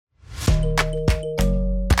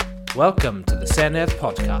Welcome to the Senedd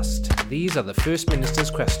podcast. These are the First Minister's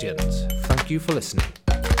questions. Thank you for listening.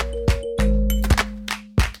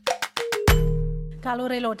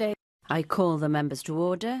 I call the members to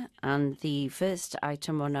order, and the first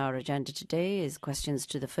item on our agenda today is questions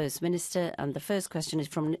to the First Minister, and the first question is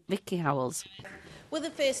from Vicky Howells. Will the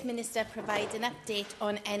First Minister provide an update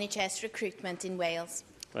on NHS recruitment in Wales?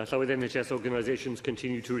 With NHS organisations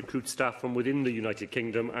continue to recruit staff from within the United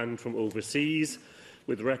Kingdom and from overseas,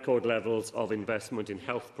 with record levels of investment in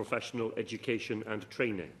health professional education and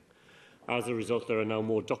training. As a result, there are now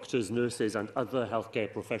more doctors, nurses and other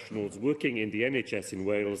healthcare professionals working in the NHS in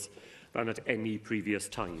Wales than at any previous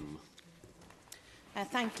time.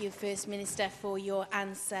 Thank you, First Minister, for your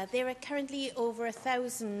answer. There are currently over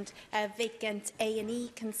 1,000 vacant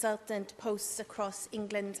A&E consultant posts across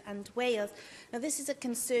England and Wales. Now, this is a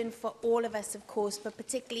concern for all of us, of course, but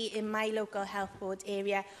particularly in my local health board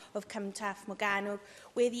area of Cymtath Morgannwg,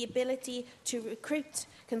 where the ability to recruit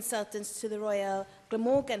consultants to the Royal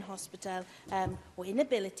Glamorgan Hospital, or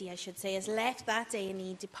inability, I should say, has left that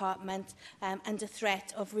A&E department under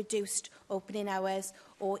threat of reduced opening hours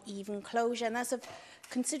or even closure. And that's of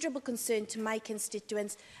considerable concern to my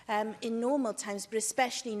constituents in normal times, but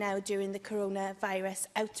especially now during the coronavirus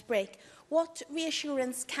outbreak. What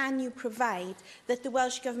reassurance can you provide that the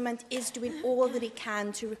Welsh Government is doing all that it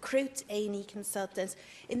can to recruit A&E consultants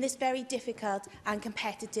in this very difficult and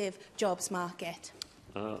competitive jobs market?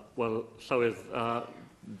 The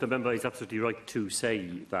member is absolutely right to say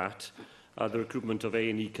that the recruitment of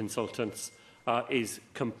A&E consultants is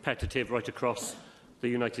competitive right across the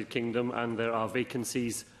United Kingdom, and there are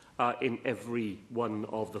vacancies in every one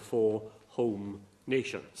of the 4 home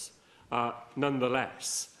nations.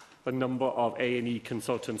 Nonetheless, the number of A&E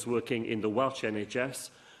consultants working in the Welsh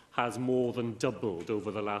NHS has more than doubled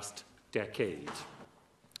over the last decade.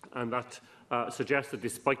 And that suggests that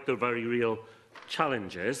despite the very real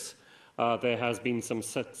challenges, there has been some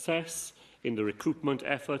success in the recruitment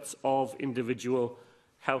efforts of individual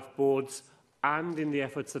health boards and in the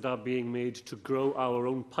efforts that are being made to grow our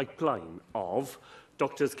own pipeline of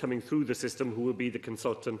doctors coming through the system who will be the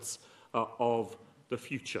consultants of the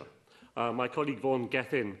future. My colleague Vaughan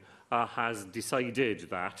Gethin has decided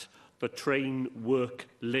that the Train, Work,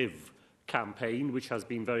 Live campaign, which has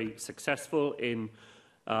been very successful in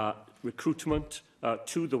recruitment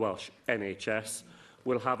to the Welsh NHS,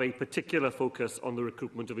 will have a particular focus on the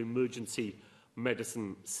recruitment of emergency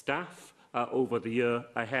medicine staff over the year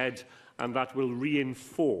ahead, and that will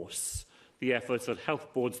reinforce the efforts that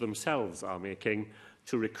health boards themselves are making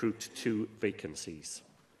to recruit to vacancies.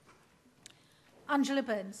 Angela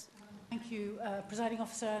Burns. Thank you, Presiding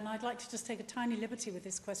Officer, and I'd like to just take a tiny liberty with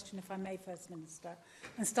this question, if I may, First Minister,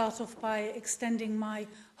 and start off by extending my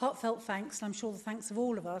heartfelt thanks, and I'm sure the thanks of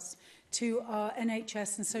all of us, to our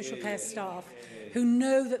NHS and social care staff who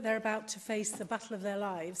know that they're about to face the battle of their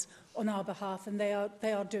lives on our behalf, and they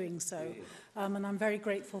are doing so. And I'm very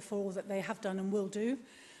grateful for all that they have done and will do.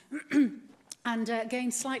 And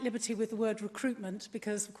again, slight liberty with the word recruitment,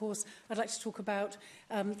 because, of course, I'd like to talk about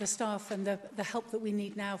the staff and the help that we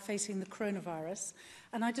need now facing the coronavirus.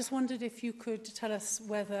 And I just wondered if you could tell us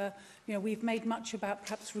whether, we've made much about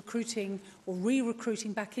perhaps recruiting or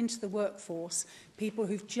re-recruiting back into the workforce people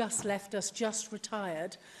who've just left us, just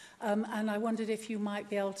retired. And I wondered if you might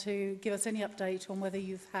be able to give us any update on whether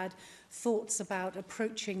you've had thoughts about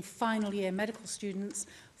approaching final year medical students,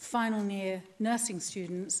 final year nursing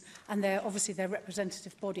students, and obviously their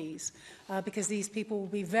representative bodies, because these people will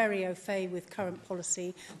be very au fait with current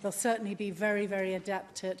policy. They'll certainly be very, very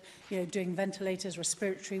adept at doing ventilators,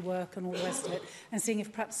 respiratory work and all the rest of it, and seeing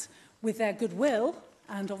if perhaps with their goodwill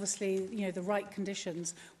and obviously the right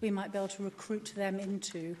conditions, we might be able to recruit them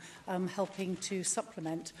into helping to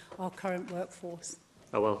supplement our current workforce.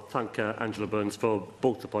 Thank Angela Burns for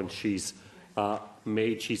both the points she's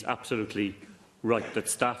made. She's absolutely right that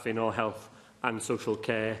staff in our health and social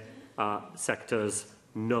care sectors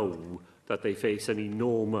know that they face an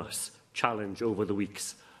enormous challenge over the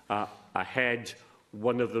weeks ahead.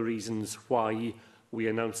 One of the reasons why we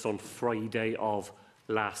announced on Friday of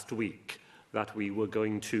last week that we were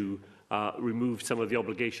going to remove some of the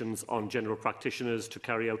obligations on general practitioners to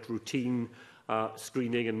carry out routine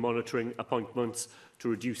screening and monitoring appointments, to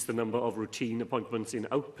reduce the number of routine appointments in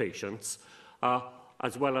outpatients,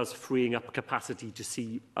 as well as freeing up capacity to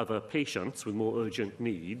see other patients with more urgent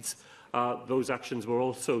needs. Those actions were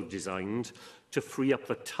also designed to free up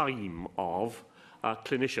the time of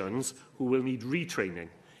clinicians who will need retraining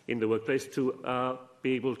in the workplace to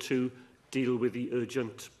be able to deal with the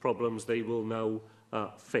urgent problems they will now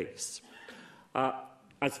face.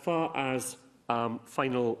 As far as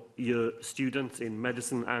final year students in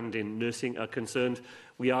medicine and in nursing are concerned,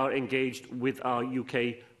 we are engaged with our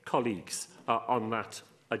UK colleagues on that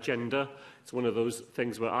agenda. It's one of those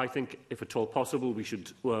things where I think, if at all possible, we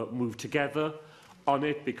should move together on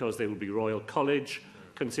it, because there will be Royal College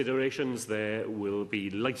considerations, there will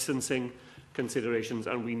be licensing considerations,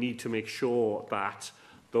 and we need to make sure that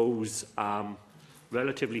those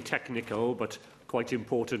relatively technical but quite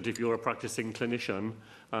important if you're a practicing clinician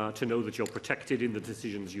to know that you're protected in the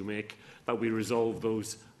decisions you make, that we resolve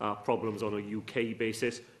those problems on a UK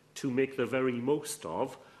basis to make the very most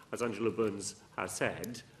of, as Angela Burns has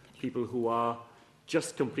said, people who are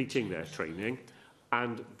just completing their training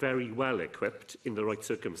and very well equipped in the right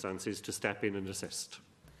circumstances to step in and assist.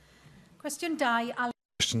 Question 2, Alan.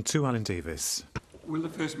 Question 2, Alan Davis. Will the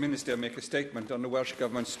First Minister make a statement on the Welsh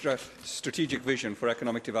Government's strategic vision for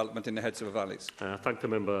economic development in the Heads of Valleys? Thank the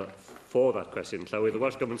member for that question, Llywydd. The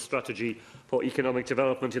Welsh Government's strategy for economic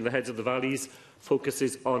development in the Heads of the Valleys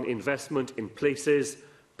focuses on investment in places,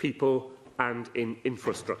 people and in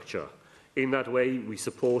infrastructure. In that way, we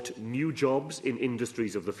support new jobs in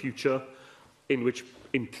industries of the future, in which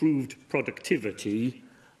improved productivity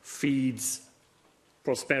feeds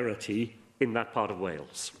prosperity in that part of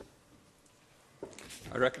Wales.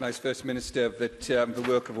 I recognise, First Minister, that the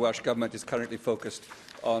work of the Welsh Government is currently focused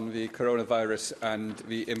on the coronavirus and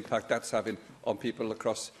the impact that's having on people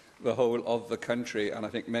across the whole of the country, and I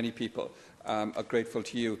think many people are grateful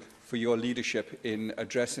to you for your leadership in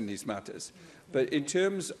addressing these matters. But in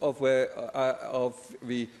terms of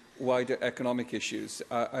the wider economic issues,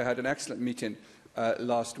 I had an excellent meeting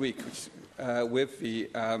last week with the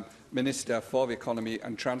Minister for the Economy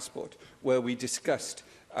and Transport, where we discussed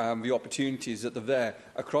the opportunities that are there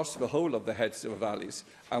across the whole of the Heads of the Valleys,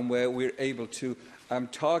 and where we're able to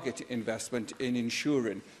target investment in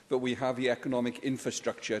ensuring that we have the economic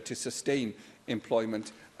infrastructure to sustain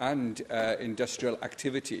employment and industrial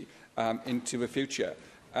activity into the future.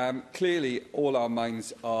 Clearly, all our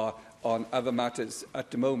minds are on other matters at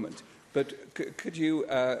the moment, but could you,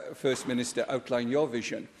 First Minister, outline your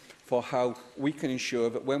vision for how we can ensure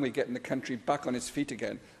that when we get the country back on its feet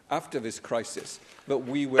again after this crisis, that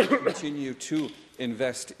we will continue to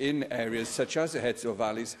invest in areas such as the Heads of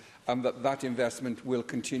Valleys, and that that investment will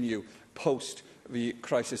continue post the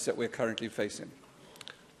crisis that we're currently facing?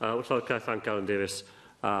 Well, I thank Alan Davis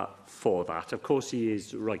for that. Of course, he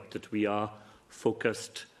is right that we are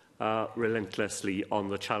focused relentlessly on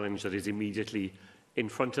the challenge that is immediately in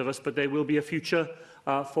front of us, but there will be a future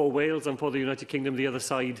for Wales and for the United Kingdom the other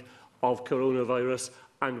side of coronavirus,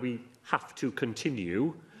 and we have to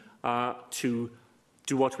continue to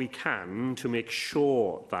do what we can to make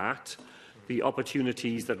sure that the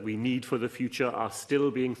opportunities that we need for the future are still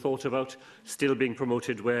being thought about, still being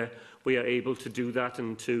promoted where we are able to do that,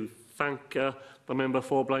 and to thank the member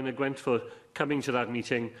for Blaenau Gwent for coming to that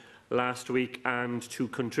meeting last week and to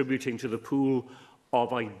contributing to the pool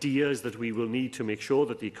of ideas that we will need to make sure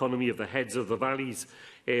that the economy of the Heads of the Valleys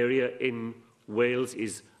area in Wales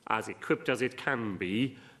is as equipped as it can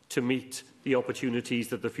be to meet the opportunities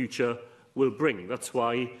that the future will bring. That's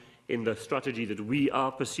why in the strategy that we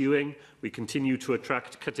are pursuing, we continue to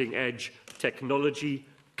attract cutting-edge technology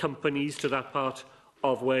companies to that part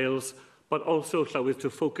of Wales, but also to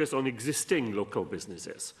focus on existing local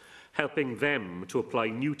businesses, helping them to apply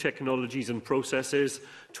new technologies and processes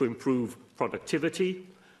to improve productivity,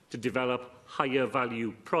 to develop higher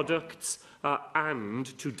value products,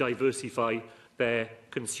 and to diversify their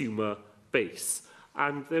consumer base.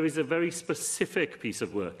 And there is a very specific piece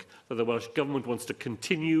of work that the Welsh Government wants to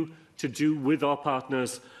continue to do with our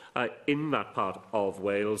partners in that part of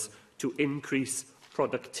Wales to increase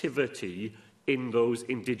productivity in those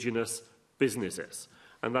indigenous businesses.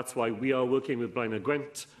 And that's why we are working with Blaenau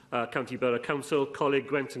Gwent, County Borough Council, Coleg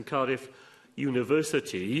Gwent and Cardiff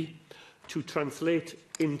University to translate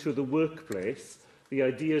into the workplace the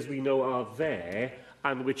ideas we know are there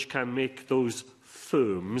and which can make those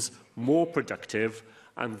firms more productive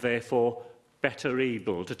and therefore better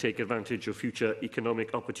able to take advantage of future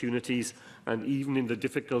economic opportunities. And even in the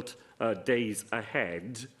difficult days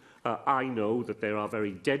ahead, I know that there are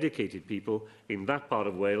very dedicated people in that part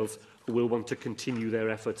of Wales who will want to continue their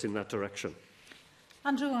efforts in that direction.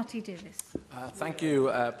 Andrew Arty-Davies. Thank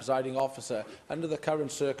you, Presiding Officer. Under the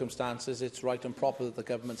current circumstances, it's right and proper that the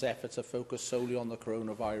government's efforts are focused solely on the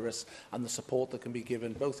coronavirus and the support that can be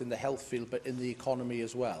given both in the health field but in the economy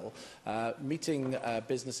as well. Meeting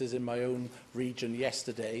businesses in my own region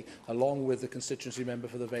yesterday, along with the constituency member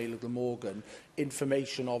for the Vale of Glamorgan,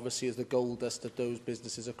 information obviously is the gold dust that those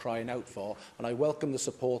businesses are crying out for, and I welcome the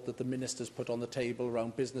support that the Minister's put on the table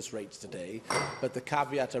around business rates today, but the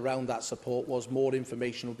caveat around that support was more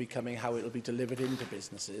information will be coming, how it will be delivered into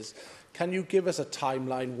businesses. Can you give us a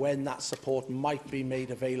timeline when that support might be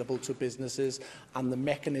made available to businesses and the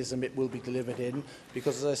mechanism it will be delivered in?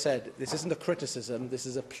 Because, as I said, this isn't a criticism, this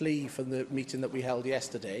is a plea from the meeting that we held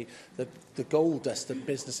yesterday, that the gold dust that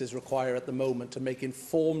businesses require at the moment to make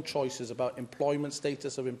informed choices about employment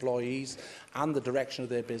status of employees and the direction of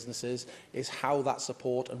their businesses is how that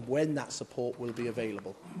support and when that support will be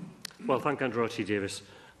available. Well, thank Andrew Arty-Davies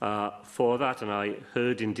for that, and I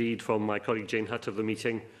heard indeed from my colleague Jane Hutt of the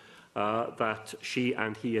meeting that she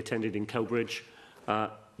and he attended in Cowbridge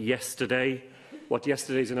yesterday. What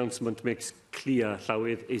yesterday's announcement makes clear,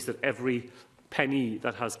 Llywyd, is that every penny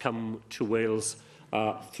that has come to Wales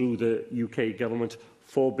through the UK government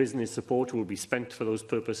for business support will be spent for those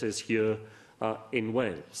purposes here in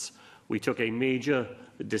Wales. We took a major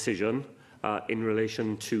decision in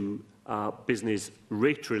relation to business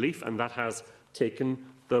rate relief, and that has taken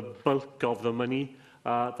the bulk of the money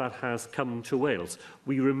that has come to Wales.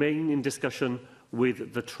 We remain in discussion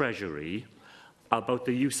with the Treasury about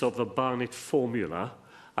the use of the Barnett formula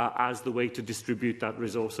as the way to distribute that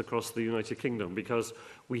resource across the United Kingdom, because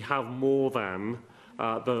we have more than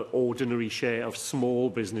the ordinary share of small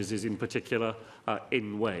businesses in particular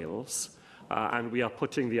in Wales, and we are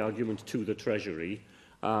putting the argument to the Treasury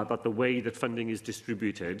that the way that funding is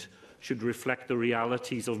distributed should reflect the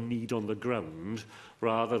realities of need on the ground,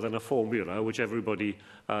 rather than a formula which everybody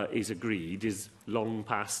is agreed is long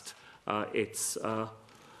past its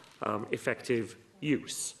effective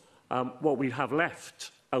use. What we have left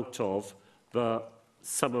out of the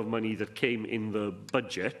sum of money that came in the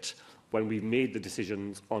budget when we made the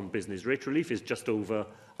decisions on business rate relief is just over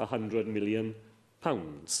 £100 million.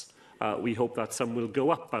 We hope that sum will go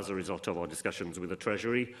up as a result of our discussions with the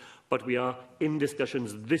Treasury, but we are in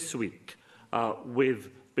discussions this week with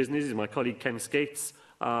businesses. My colleague Ken Skates,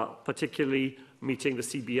 particularly meeting the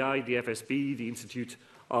CBI, the FSB, the Institute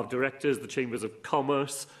of Directors, the Chambers of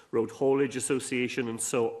Commerce, Road Haulage Association and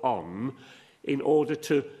so on, in order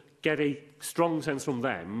to get a strong sense from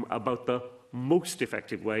them about the most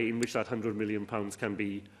effective way in which that £100 million can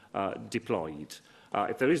be deployed.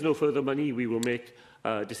 If there is no further money, we will make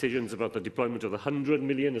decisions about the deployment of the £100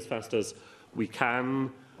 million as fast as we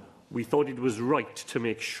can. We thought it was right to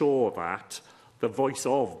make sure that the voice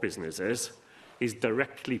of businesses is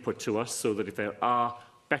directly put to us, so that if there are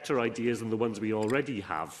better ideas than the ones we already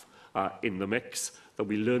have in the mix, that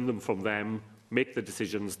we learn them from them, make the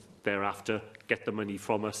decisions thereafter, get the money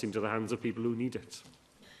from us into the hands of people who need it.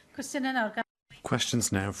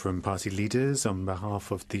 Questions now from party leaders on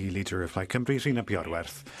behalf of the Leader of Plaid Cymru, Rhina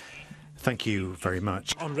Bjorwerth. Thank you very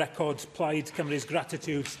much. On record, Plaid Cymru's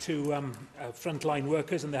gratitude to frontline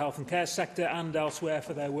workers in the health and care sector and elsewhere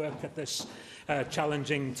for their work at this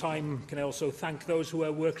challenging time. Can I also thank those who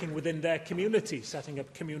are working within their community, setting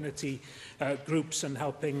up community groups and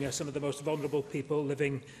helping some of the most vulnerable people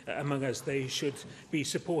living among us. They should be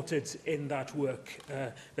supported in that work.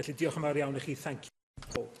 Felly, diolch yn fawr iawn I chi. Thank you.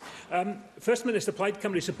 First Minister, Plaid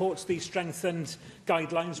Cymru supports the strengthened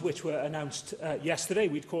guidelines which were announced yesterday.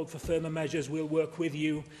 We'd called for firmer measures. We'll work with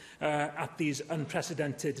you at these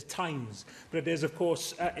unprecedented times. But it is, of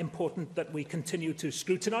course, important that we continue to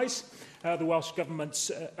scrutinise the Welsh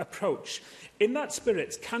Government's approach. In that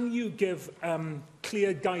spirit, can you give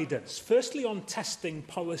clear guidance, firstly on testing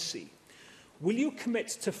policy? Will you commit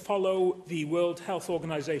to follow the World Health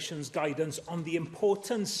Organisation's guidance on the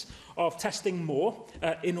importance of testing more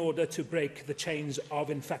in order to break the chains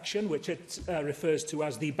of infection, which it refers to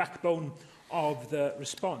as the backbone of the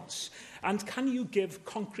response? And can you give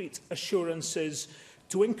concrete assurances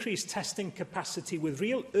to increase testing capacity with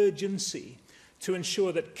real urgency to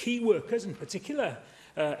ensure that key workers, in particular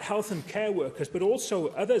health and care workers, but also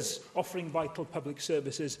others offering vital public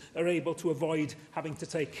services, are able to avoid having to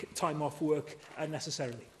take time off work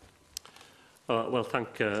unnecessarily? Well,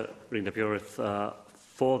 thank Rhina Bjorwerth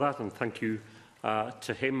for that, and thank you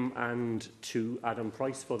to him and to Adam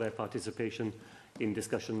Price for their participation in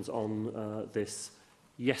discussions on this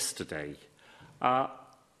yesterday.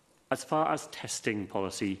 As far as testing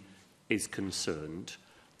policy is concerned,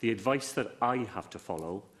 the advice that I have to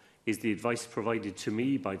follow is the advice provided to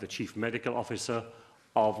me by the Chief Medical Officer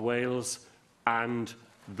of Wales and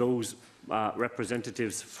those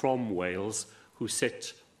representatives from Wales who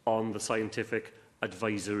sit on the scientific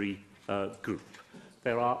advisory group.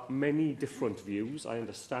 There are many different views. I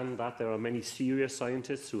understand that. There are many serious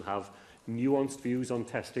scientists who have nuanced views on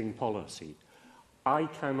testing policy. I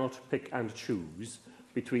cannot pick and choose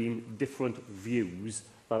between different views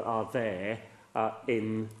that are there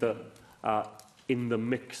in the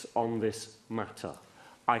mix on this matter.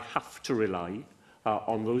 I have to rely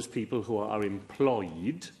on those people who are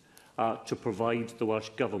employed to provide the Welsh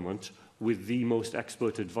Government with the most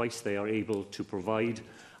expert advice they are able to provide,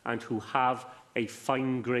 and who have a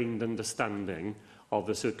fine-grained understanding of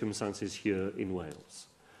the circumstances here in Wales.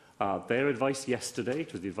 Their advice yesterday,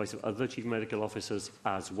 it was the advice of other Chief Medical Officers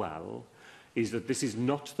as well, is that this is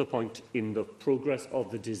not the point in the progress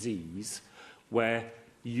of the disease where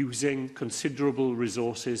using considerable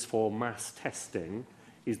resources for mass testing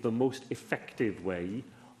is the most effective way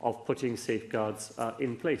of putting safeguards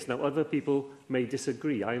in place. Now, other people may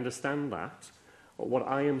disagree. I understand that. What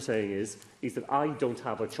I am saying is that I don't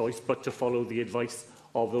have a choice but to follow the advice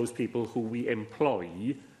of those people who we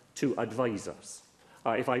employ to advise us.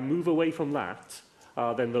 If I move away from that,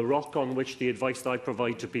 then the rock on which the advice that I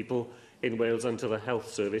provide to people in Wales and to the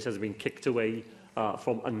Health Service has been kicked away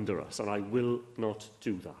from under us, and I will not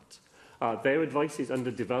do that. Their advice is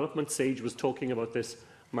under development. Sage was talking about this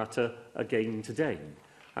matter again today.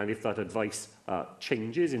 And if that advice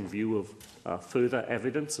changes in view of further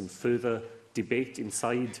evidence and further debate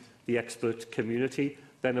inside the expert community,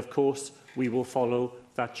 then of course we will follow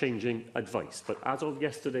that changing advice. But as of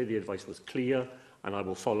yesterday, the advice was clear, and I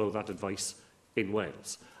will follow that advice in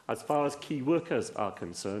Wales. As far as key workers are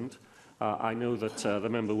concerned, I know that the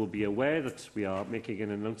member will be aware that we are making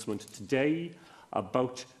an announcement today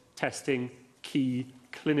about testing key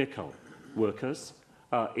clinical workers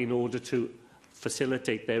in order to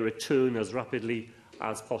facilitate their return as rapidly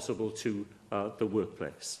as possible to the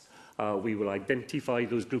workplace. We will identify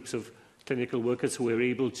those groups of clinical workers who are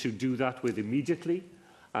able to do that with immediately,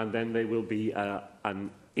 and then there will be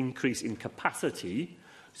an increase in capacity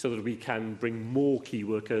so that we can bring more key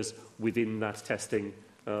workers within that testing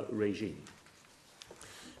regime.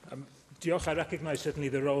 Diolch. I recognise certainly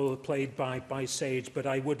the role played by Sage, but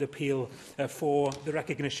I would appeal for the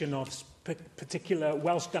recognition of particular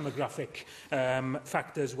Welsh demographic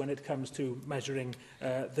factors when it comes to measuring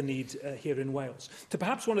the need here in Wales. To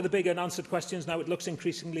perhaps one of the big unanswered questions now, it looks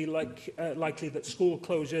increasingly likely that school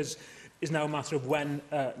closures is now a matter of when,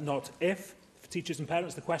 not if. For teachers and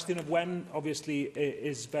parents, the question of when obviously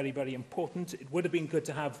is very, very important. It would have been good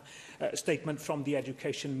to have a statement from the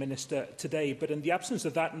Education Minister today, but in the absence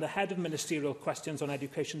of that and ahead of ministerial questions on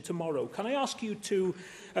education tomorrow, can I ask you to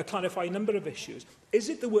clarify a number of issues? Is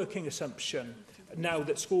it the working assumption now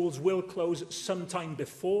that schools will close sometime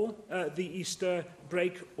before the Easter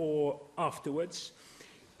break or afterwards?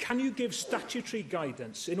 Can you give statutory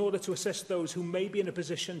guidance in order to assist those who may be in a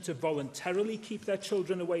position to voluntarily keep their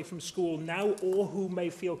children away from school now, or who may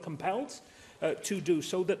feel compelled to do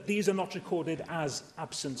so, that these are not recorded as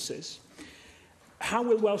absences? How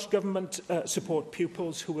will Welsh Government support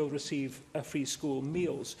pupils who will receive free school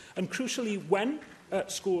meals? And crucially, when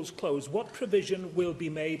schools close, what provision will be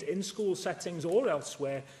made in school settings or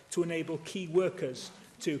elsewhere to enable key workers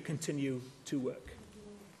to continue to work?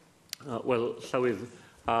 Well, Llywydd,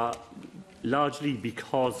 largely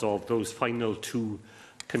because of those final two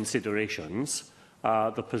considerations,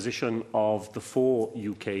 the position of the 4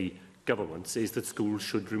 UK governments is that schools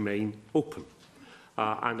should remain open.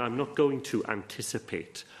 And I'm not going to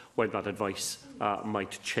anticipate when that advice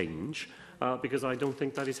might change, because I don't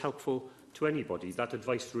think that is helpful to anybody. That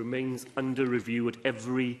advice remains under review at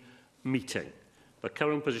every meeting. The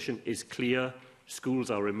current position is clear. Schools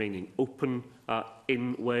are remaining open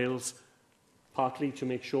in Wales, partly to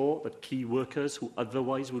make sure that key workers who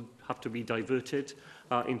otherwise would have to be diverted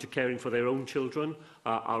into caring for their own children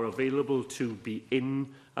are available to be in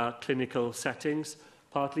clinical settings,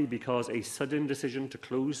 partly because a sudden decision to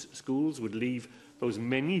close schools would leave those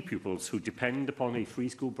many pupils who depend upon a free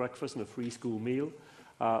school breakfast and a free school meal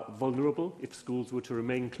vulnerable if schools were to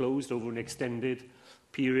remain closed over an extended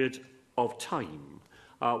period of time.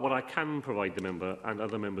 What I can provide the member and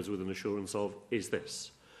other members with an assurance of is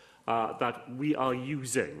this: that we are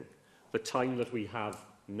using the time that we have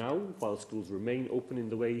now, while schools remain open in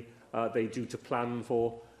the way they do, to plan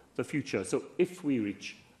for the future. So if we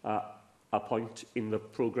reach a point in the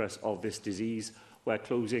progress of this disease where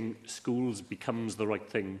closing schools becomes the right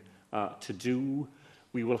thing to do,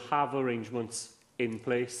 we will have arrangements in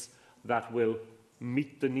place that will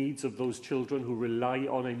meet the needs of those children who rely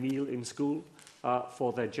on a meal in school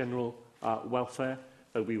for their general welfare.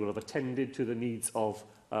 that we will have attended to the needs of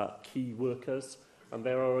key workers. And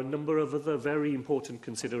there are a number of other very important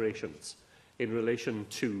considerations in relation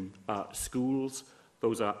to schools.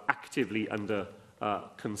 Those are actively under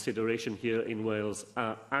consideration here in Wales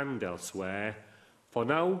and elsewhere. For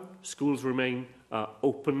now, schools remain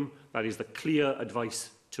open. That is the clear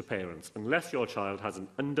advice to parents. Unless your child has an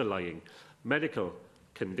underlying medical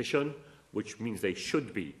condition, which means they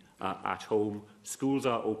should be at home, schools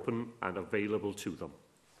are open and available to them.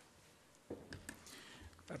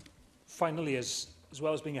 Finally, as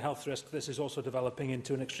well as being a health risk, this is also developing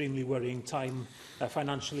into an extremely worrying time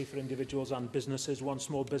financially for individuals and businesses. One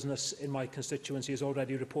small business in my constituency has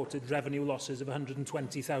already reported revenue losses of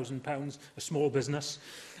 £120,000, a small business,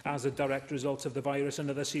 as a direct result of the virus.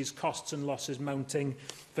 Another sees costs and losses mounting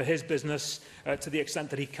for his business to the extent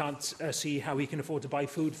that he can't see how he can afford to buy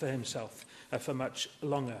food for himself for much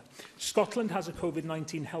longer. Scotland has a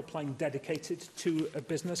COVID-19 helpline dedicated to a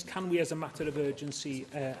business. Can we, as a matter of urgency,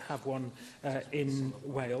 have one in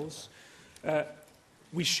Wales?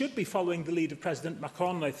 We should be following the lead of President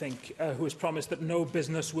Macron, I think, who has promised that no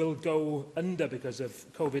business will go under because of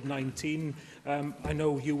COVID-19. I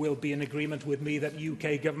know you will be in agreement with me that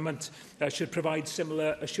UK government should provide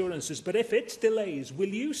similar assurances. But if it delays, will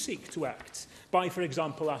you seek to act by, for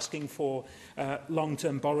example, asking for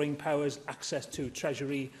long-term borrowing powers, access to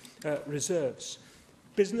Treasury reserves?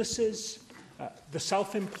 Businesses, the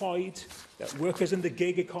self-employed, workers in the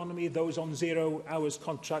gig economy, those on 0 hours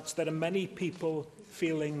contracts, there are many people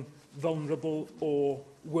feeling vulnerable or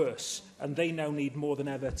worse, and they now need more than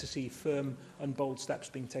ever to see firm and bold steps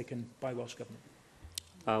being taken by Welsh Government.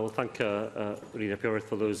 I will thank Rhina Purith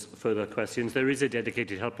for those further questions. There is a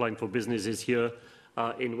dedicated helpline for businesses here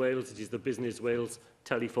in Wales. It is the Business Wales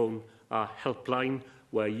telephone helpline.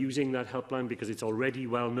 We're using that helpline because it's already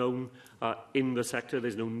well known in the sector.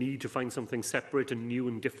 There's no need to find something separate and new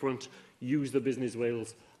and different. Use the Business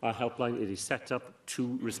Wales helpline. It is set up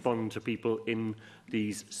to respond to people in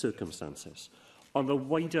these circumstances. On the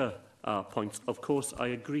wider points, of course, I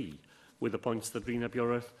agree with the points that Rhina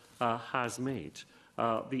Purith has made.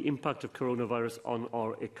 The impact of coronavirus on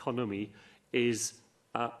our economy is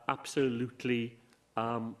absolutely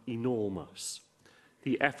enormous.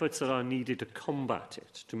 The efforts that are needed to combat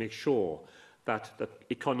it, to make sure that the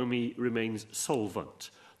economy remains solvent,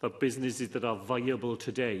 that businesses that are viable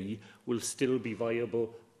today will still be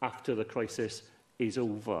viable after the crisis is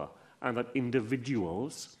over, and that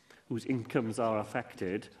individuals whose incomes are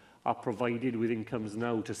affected are provided with incomes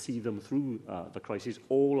now to see them through the crisis.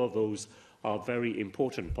 All of those are very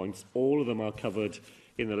important points. All of them are covered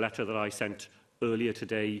in the letter that I sent earlier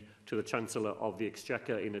today to the Chancellor of the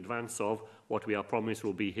Exchequer in advance of what we are promised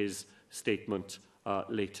will be his statement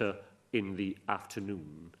later in the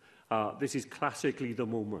afternoon. This is classically the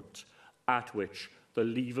moment at which the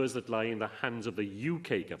levers that lie in the hands of the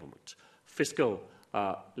UK government, fiscal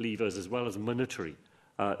levers as well as monetary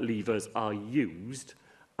levers, are used,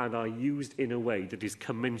 and are used in a way that is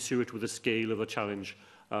commensurate with the scale of the challenge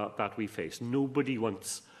that we face. Nobody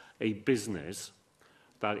wants a business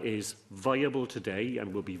that is viable today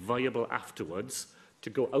and will be viable afterwards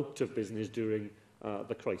to go out of business during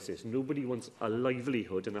the crisis. Nobody wants a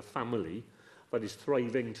livelihood and a family that is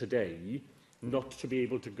thriving today not to be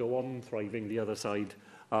able to go on thriving the other side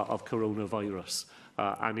of coronavirus.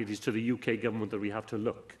 And it is to the UK government that we have to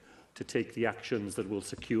look to take the actions that will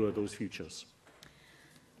secure those futures.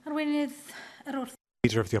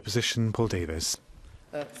 Leader of the Opposition, Paul Davies.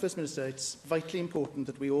 First Minister, it's vitally important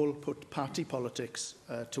that we all put party politics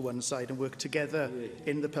to one side and work together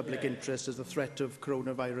in the public interest as the threat of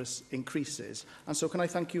coronavirus increases. And so can I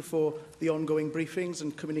thank you for the ongoing briefings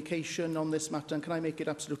and communication on this matter, and can I make it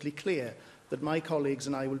absolutely clear that my colleagues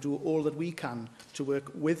and I will do all that we can to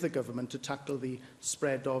work with the government to tackle the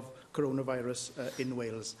spread of coronavirus in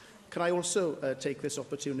Wales. Can I also take this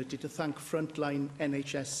opportunity to thank frontline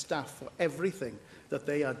NHS staff for everything that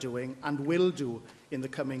they are doing and will do in the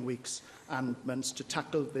coming weeks and months to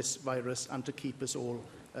tackle this virus and to keep us all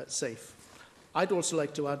safe. I'd also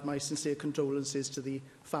like to add my sincere condolences to the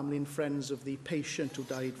family and friends of the patient who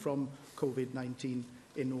died from COVID-19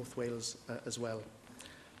 in North Wales as well.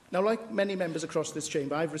 Now, like many members across this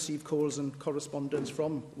chamber, I've received calls and correspondence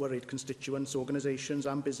from worried constituents, organisations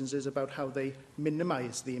and businesses about how they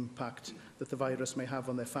minimise the impact that the virus may have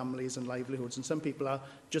on their families and livelihoods. And some people are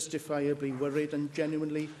justifiably worried and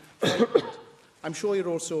genuinely frightened. I'm sure you're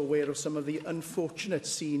also aware of some of the unfortunate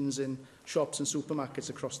scenes in shops and supermarkets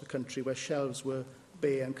across the country where shelves were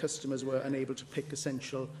bare and customers were unable to pick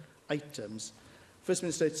essential items. First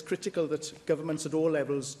Minister, it's critical that governments at all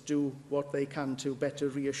levels do what they can to better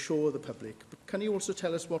reassure the public. But can you also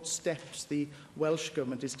tell us what steps the Welsh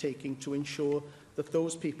Government is taking to ensure that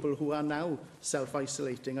those people who are now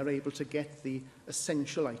self-isolating are able to get the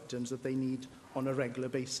essential items that they need on a regular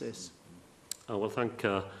basis? Well, thank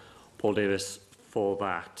Paul Davies for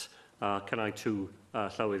that. Can I too,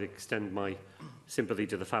 Llywyd, extend my sympathy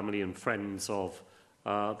to the family and friends of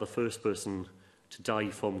the first person to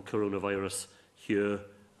die from coronavirus here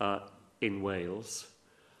in Wales.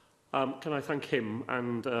 Can I thank him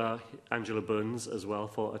and Angela Burns as well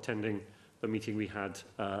for attending the meeting we had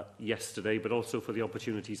yesterday, but also for the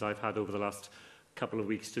opportunities I've had over the last couple of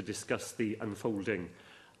weeks to discuss the unfolding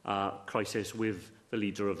crisis with the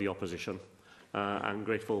Leader of the Opposition. I'm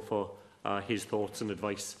grateful for his thoughts and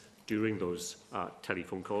advice during those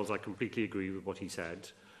telephone calls. I completely agree with what he said.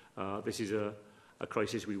 This is a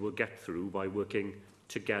crisis we will get through by working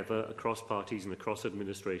together across parties and across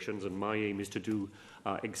administrations, and my aim is to do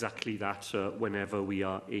exactly that whenever we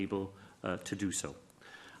are able to do so.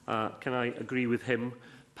 Can I agree with him?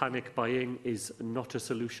 Panic buying is not a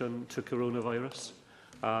solution to coronavirus,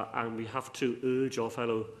 and we have to urge our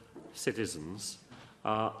fellow citizens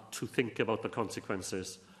to think about the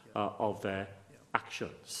consequences of their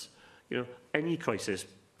actions. You know, any crisis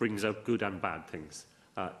brings out good and bad things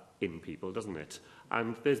in people, doesn't it?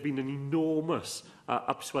 And there's been an enormous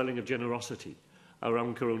upswelling of generosity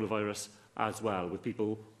around coronavirus as well, with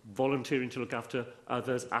people volunteering to look after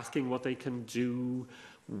others, asking what they can do,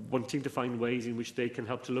 wanting to find ways in which they can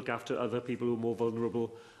help to look after other people who are more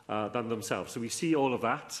vulnerable than themselves. So we see all of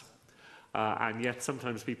that, and yet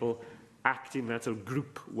sometimes people act in that sort of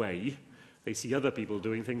group way. They see other people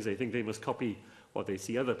doing things, they think they must copy what they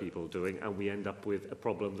see other people doing, and we end up with a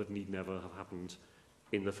problem that need never have happened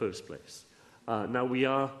in the first place. Now, we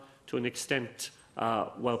are, to an extent,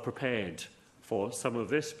 well prepared for some of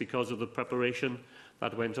this because of the preparation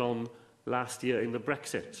that went on last year in the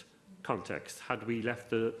Brexit context. Had we left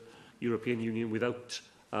the European Union without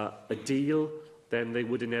a deal, then there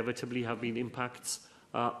would inevitably have been impacts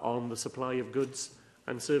on the supply of goods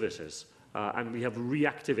and services. And we have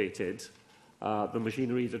reactivated the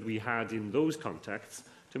machinery that we had in those contexts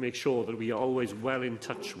to make sure that we are always well in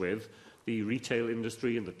touch with the retail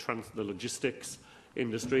industry and the logistics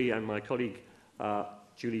industry. And my colleague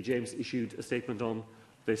Julie James issued a statement on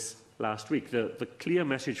this last week. The clear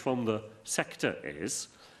message from the sector is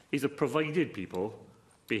that provided people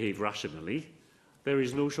behave rationally, there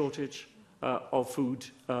is no shortage of food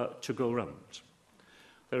to go round.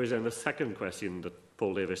 There is then a second question that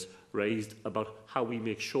Paul Davies raised about how we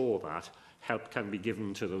make sure that help can be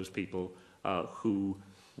given to those people who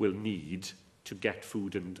will need to get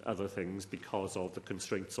food and other things because of the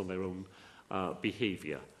constraints on their own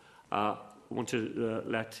behaviour. I want to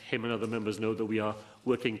let him and other members know that we are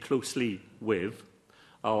working closely with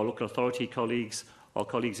our local authority colleagues, our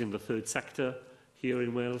colleagues in the third sector here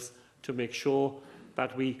in Wales, to make sure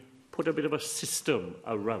that we put a bit of a system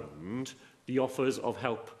around the offers of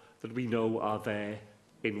help that we know are there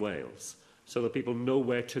in Wales, so that people know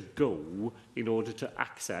where to go in order to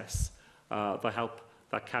access the help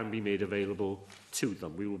that can be made available to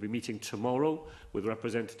them. We will be meeting tomorrow with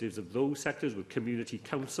representatives of those sectors, with community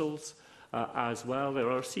councils as well. There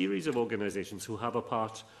are a series of organisations who have a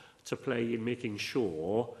part to play in making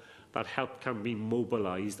sure that help can be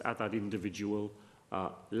mobilised at that individual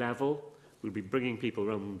level. We'll be bringing people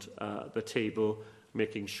around the table,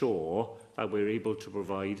 making sure that we're able to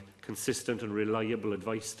provide consistent and reliable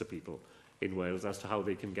advice to people in Wales as to how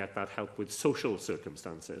they can get that help with social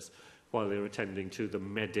circumstances while they're attending to the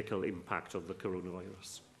medical impact of the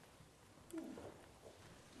coronavirus.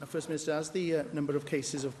 Now, First Minister, as the number of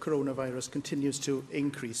cases of coronavirus continues to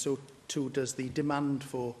increase, so too does the demand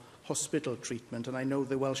for hospital treatment. And I know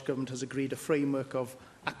the Welsh Government has agreed a framework of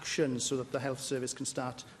actions so that the health service can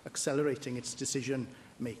start accelerating its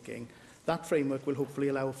decision-making. That framework will hopefully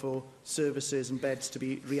allow for services and beds to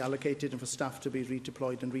be reallocated and for staff to be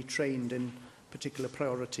redeployed and retrained in particular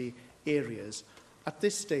priority areas. At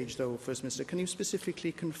this stage, though, First Minister, can you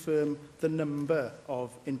specifically confirm the number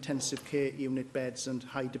of intensive care unit beds and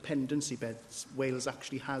high dependency beds Wales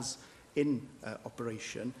actually has in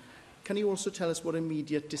operation? Can you also tell us what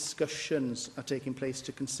immediate discussions are taking place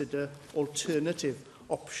to consider alternative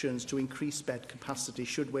options to increase bed capacity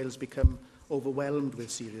should Wales become overwhelmed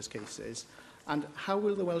with serious cases? And how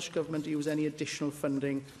will the Welsh Government use any additional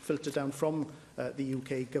funding filtered down from the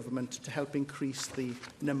UK Government to help increase the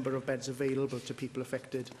number of beds available to people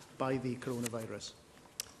affected by the coronavirus?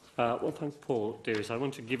 Well, thanks, Paul Davies. I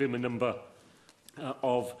want to give him a number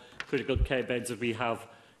of critical care beds that we have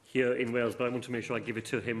here in Wales, but I want to make sure I give it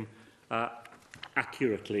to him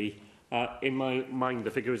accurately. In my mind,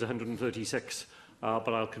 the figure is 136, but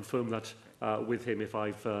I'll confirm that with him if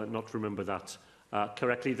I've not remembered that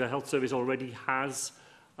correctly. The Health Service already has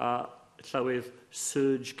Llywydd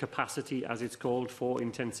surge capacity, as it's called, for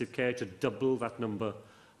intensive care to double that number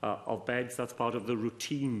of beds. That's part of the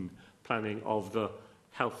routine planning of the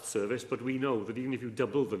Health Service, but we know that even if you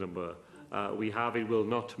double the number we have, it will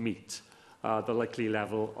not meet the likely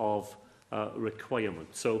level of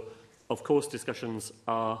requirement. So, of course, discussions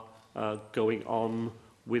are going on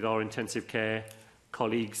with our intensive care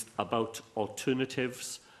colleagues about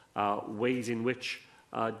alternatives, ways in which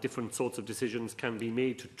different sorts of decisions can be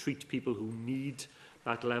made to treat people who need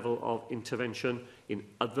that level of intervention in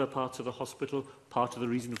other parts of the hospital. Part of the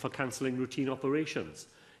reason for cancelling routine operations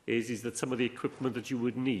is that some of the equipment that you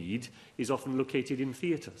would need is often located in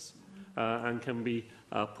theatres and can be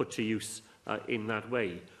put to use in that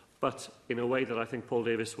way. But in a way that I think Paul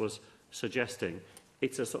Davis was suggesting,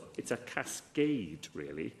 it's a cascade,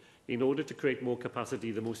 really. In order to create more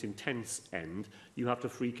capacity, the most intense end, you have to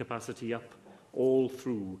free capacity up all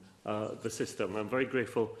through the system. I'm very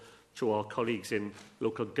grateful to our colleagues in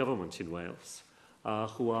local government in Wales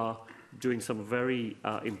who are doing some very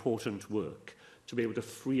important work to be able to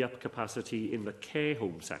free up capacity in the care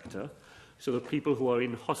home sector so that people who are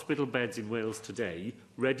in hospital beds in Wales today,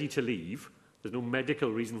 ready to leave, there's no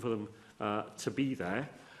medical reason for them to be there,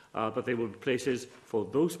 but they will be places for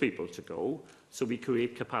those people to go, so we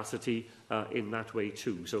create capacity in that way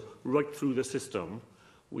too. So right through the system,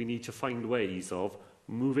 we need to find ways of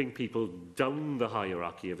moving people down the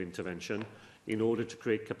hierarchy of intervention in order to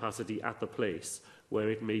create capacity at the place where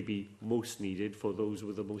it may be most needed for those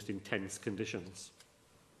with the most intense conditions.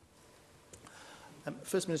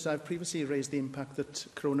 First Minister, I've previously raised the impact that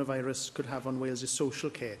coronavirus could have on Wales'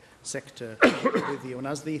 social care sector with you. And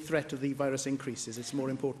as the threat of the virus increases, it's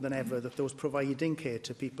more important than ever that those providing care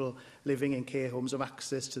to people living in care homes have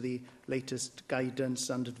access to the latest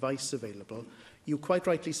guidance and advice available. You quite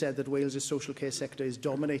rightly said that Wales' social care sector is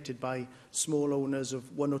dominated by small owners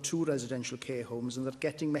of 1 or 2 residential care homes, and that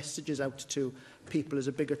getting messages out to people is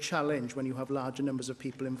a bigger challenge when you have larger numbers of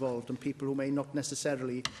people involved and people who may not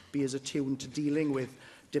necessarily be as attuned to dealing with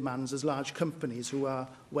demands as large companies who are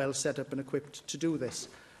well set up and equipped to do this.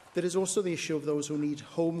 There is also the issue of those who need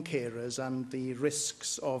home carers and the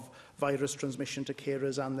risks of virus transmission to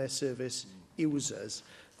carers and their service users.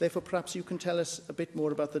 Therefore, perhaps you can tell us a bit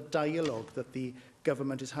more about the dialogue that the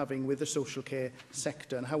government is having with the social care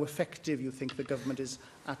sector and how effective you think the government is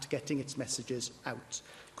at getting its messages out.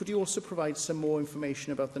 Could you also provide some more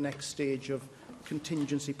information about the next stage of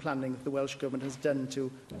contingency planning that the Welsh Government has done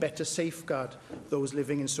to better safeguard those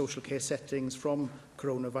living in social care settings from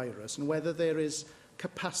coronavirus, and whether there is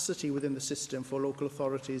capacity within the system for local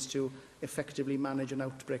authorities to effectively manage an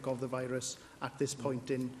outbreak of the virus at this point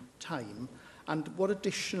in time? And what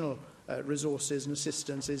additional resources and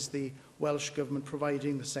assistance is the Welsh Government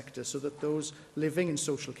providing the sector so that those living in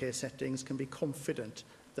social care settings can be confident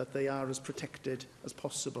that they are as protected as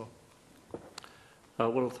possible?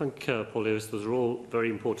 Well, thank Paul Davis. Those are all very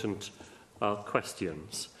important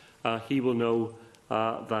questions. He will know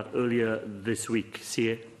that earlier this week,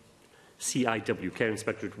 CIW, Care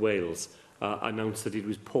Inspectorate Wales, announced that it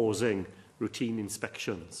was pausing routine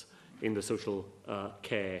inspections in the social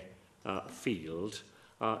care field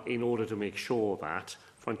in order to make sure that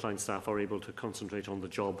frontline staff are able to concentrate on the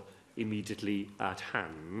job immediately at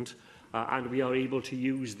hand. And we are able to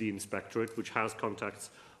use the Inspectorate, which has contacts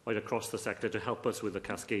right across the sector, to help us with the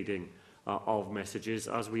cascading of messages,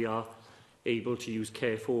 as we are able to use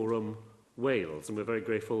Care Forum Wales. And we're very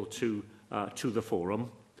grateful to the Forum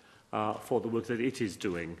for the work that it is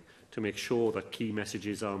doing to make sure that key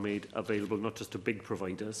messages are made available not just to big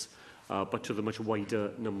providers, but to the much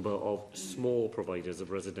wider number of small providers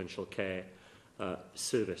of residential care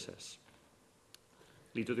services.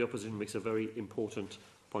 Leader of the Opposition makes a very important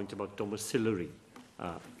point about domiciliary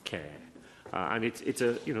care. And it's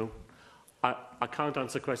a, you know, I can't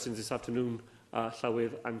answer questions this afternoon,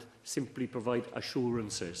 Llywydd, and simply provide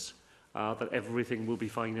assurances that everything will be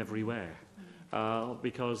fine everywhere,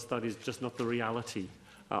 because that is just not the reality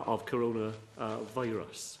of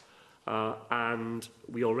coronavirus. And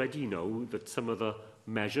we already know that some of the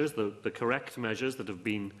measures, the correct measures that have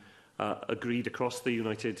been agreed across the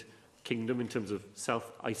United Kingdom in terms of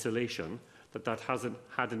self-isolation, that hasn't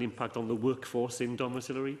had an impact on the workforce in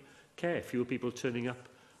domiciliary care. Fewer people turning up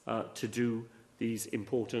to do these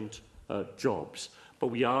important jobs. But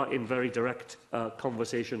we are in very direct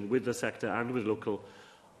conversation with the sector and with local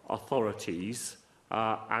authorities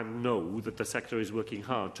and know that the sector is working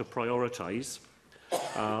hard to prioritise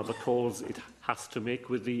the calls it has to make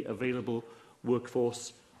with the available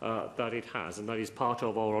workforce that it has, and that is part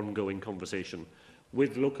of our ongoing conversation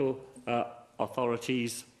with local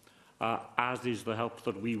authorities, as is the help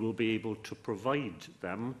that we will be able to provide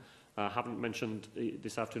them. I haven't mentioned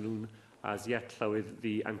this afternoon as yet, with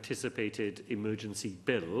the anticipated emergency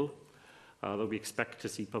bill that we expect to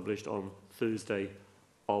see published on Thursday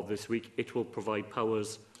of this week. It will provide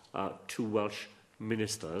powers to Welsh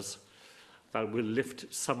ministers that will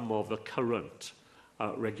lift some of the current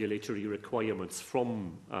regulatory requirements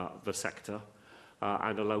from the sector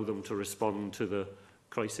and allow them to respond to the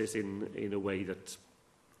crisis in a way that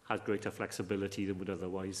has greater flexibility than would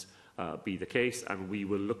otherwise be the case. And we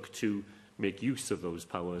will look to make use of those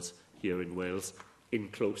powers here in Wales in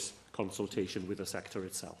close consultation with the sector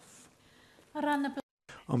itself.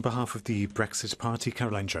 On behalf of the Brexit Party,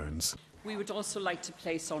 Caroline Jones. We would also like to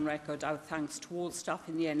place on record our thanks to all staff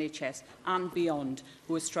in the NHS and beyond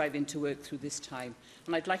who are striving to work through this time.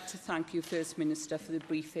 And I'd like to thank you, First Minister, for the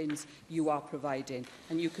briefings you are providing,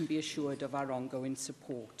 and you can be assured of our ongoing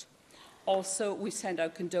support. Also, we send our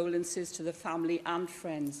condolences to the family and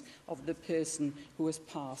friends of the person who has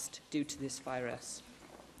passed due to this virus.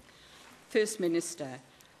 First Minister,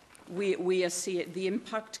 we are seeing the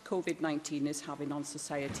impact COVID-19 is having on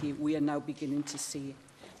society. We are now beginning to see.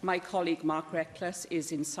 My colleague Mark Reckless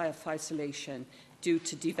is in self-isolation due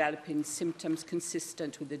to developing symptoms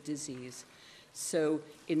consistent with the disease. So,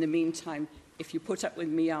 in the meantime, if you put up with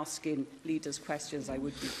me asking leaders questions, I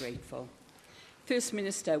would be grateful. First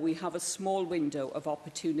Minister, we have a small window of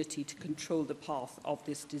opportunity to control the path of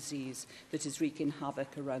this disease that is wreaking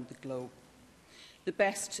havoc around the globe. The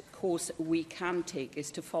best course we can take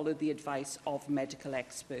is to follow the advice of medical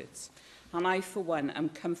experts. And I, for one, am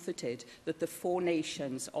comforted that the 4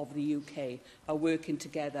 nations of the UK are working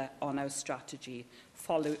together on our strategy,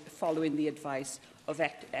 following the advice of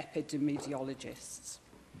epidemiologists.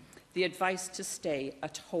 The advice to stay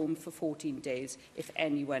at home for 14 days if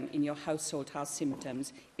anyone in your household has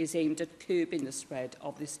symptoms is aimed at curbing the spread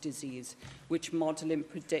of this disease, which modelling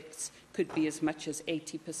predicts could be as much as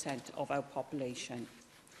 80% of our population.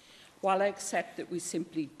 While I accept that we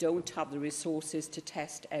simply don't have the resources to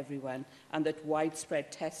test everyone and that widespread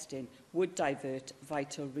testing would divert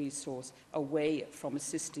vital resource away from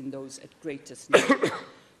assisting those at greatest need,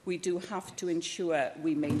 we do have to ensure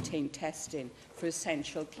we maintain testing for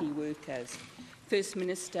essential key workers. First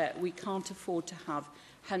Minister, we can't afford to have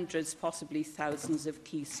hundreds, possibly thousands of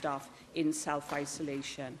key staff in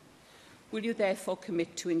self-isolation. Will you therefore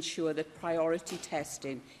commit to ensure that priority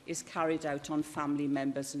testing is carried out on family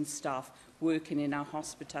members and staff working in our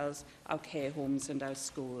hospitals, our care homes and our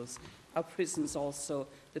schools, our prisons also,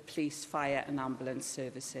 the police, fire and ambulance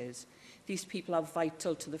services? These people are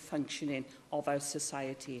vital to the functioning of our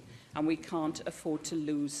society, and we can't afford to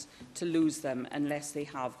lose them unless they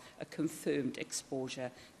have a confirmed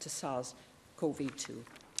exposure to SARS-CoV-2.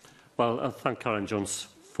 Well, thank Karen Jones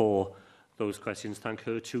for those questions. Thank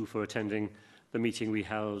her too for attending the meeting we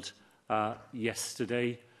held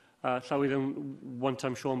yesterday. Shall we then, one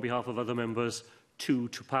time show on behalf of other members, to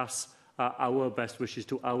pass our best wishes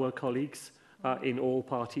to our colleagues in all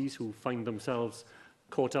parties who find themselves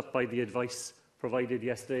caught up by the advice provided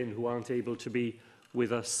yesterday and who aren't able to be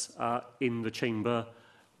with us in the chamber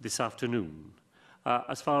this afternoon.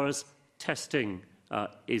 As far as testing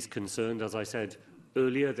is concerned, as I said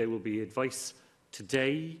earlier, there will be advice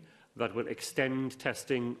today that will extend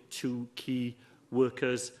testing to key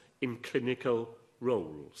workers in clinical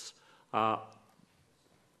roles.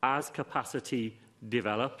 As capacity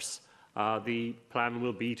develops, the plan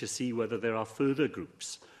will be to see whether there are further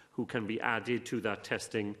groups who can be added to that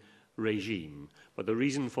testing regime. But the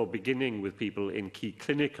reason for beginning with people in key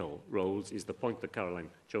clinical roles is the point that Caroline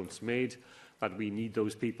Jones made, that we need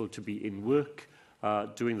those people to be in work,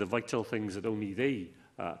 doing the vital things that only they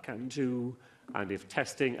can do. And if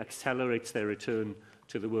testing accelerates their return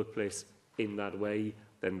to the workplace in that way,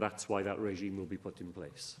 then that's why that regime will be put in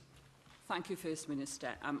place. Thank you, First Minister.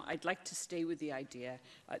 I'd like to stay with the idea,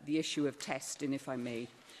 the issue of testing, if I may.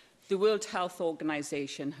 The World Health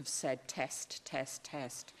Organization have said test, test,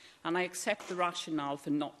 test. And I accept the rationale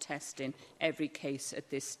for not testing every case at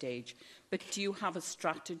this stage. But do you have a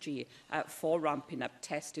strategy for ramping up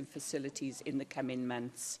testing facilities in the coming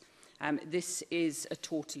months? This is a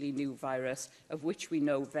totally new virus of which we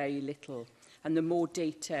know very little. And the more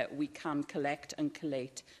data we can collect and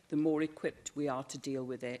collate, the more equipped we are to deal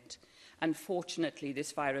with it. Unfortunately,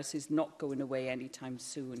 this virus is not going away anytime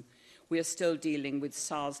soon. We are still dealing with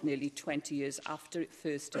SARS nearly 20 years after it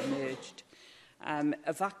first emerged.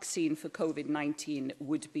 A vaccine for COVID-19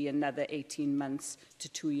 would be another 18 months to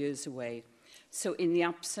 2 years away. So in the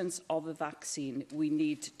absence of a vaccine, we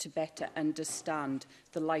need to better understand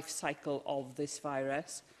the life cycle of this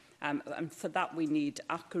virus. And for that, we need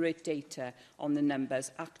accurate data on the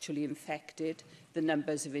numbers actually infected, the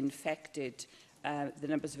numbers of infected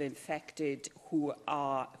who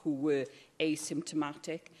were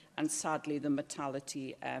asymptomatic, and sadly the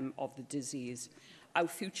mortality of the disease. Our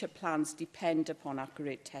future plans depend upon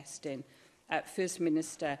accurate testing. First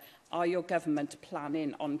Minister, are your government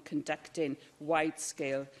planning on conducting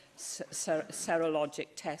wide-scale serologic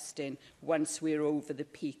testing once we're over the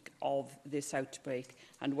peak of this outbreak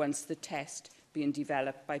and once the test being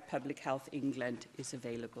developed by Public Health England is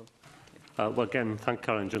available? Well, again, thank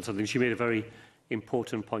Karen Johnson. I think she made a very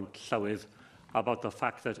important point, Llywydd, about the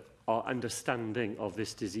fact that our understanding of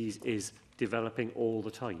this disease is developing all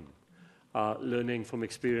the time. Learning from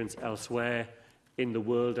experience elsewhere in the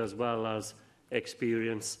world as well as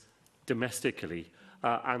experience domestically.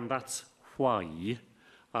 And that's why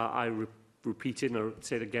I repeat it and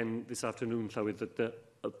say it again this afternoon, Llywydd, that the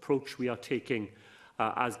approach we are taking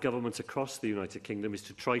as governments across the United Kingdom is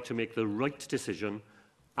to try to make the right decision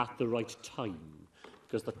at the right time,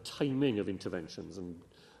 because the timing of interventions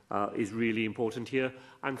is really important here,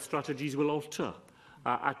 and strategies will alter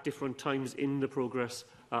at different times in the progress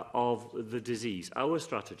of the disease. Our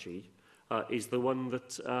strategy is the one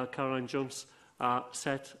that Caroline Jones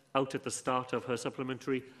set out at the start of her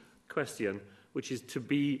supplementary question, which is to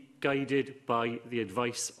be guided by the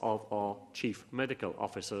advice of our chief medical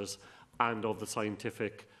officers and of the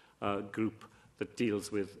scientific group that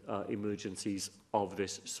deals with emergencies of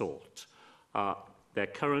this sort. Their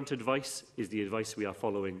current advice is the advice we are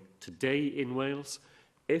following today in Wales.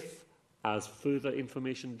 If, as further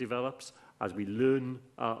information develops, as we learn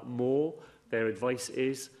more, their advice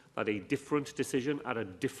is that a different decision at a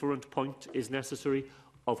different point is necessary,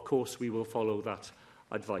 of course we will follow that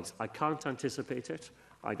advice. I can't anticipate it.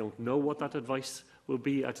 I don't know what that advice will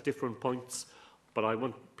be at different points, but I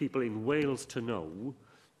want people in Wales to know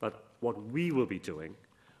that what we will be doing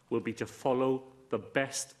will be to follow the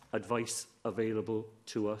best advice available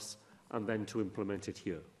to us and then to implement it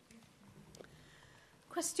here.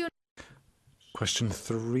 Question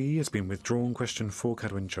 3 has been withdrawn. Question 4,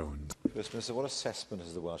 Cadwyn Jones. First Minister, what assessment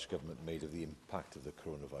has the Welsh Government made of the impact of the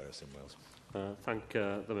coronavirus in Wales? Thank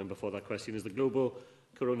the member for that question. As the global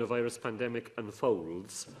coronavirus pandemic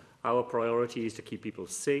unfolds, our priority is to keep people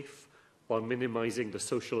safe while minimising the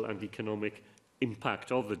social and economic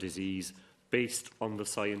impact of the disease based on the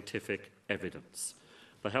scientific evidence.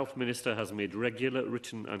 The Health Minister has made regular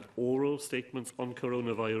written and oral statements on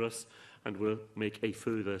coronavirus and will make a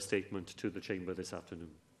further statement to the Chamber this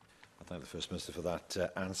afternoon. I thank the First Minister for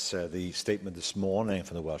that answer. The statement this morning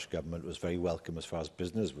from the Welsh Government was very welcome as far as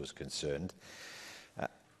business was concerned.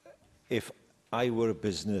 If I were a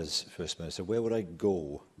business, First Minister, where would I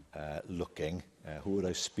go looking? Who would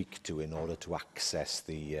I speak to in order to access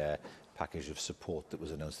the package of support that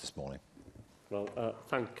was announced this morning? Well,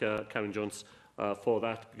 thank Karen Jones for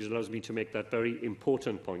that, because it allows me to make that very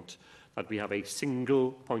important point that we have a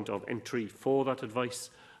single point of entry for that advice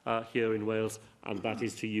here in Wales, and that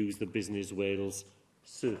is to use the Business Wales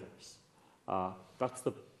service. That's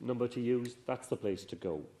the number to use, that's the place to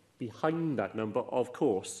go. Behind that number, of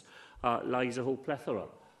course, lies a whole plethora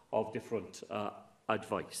of different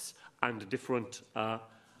advice and different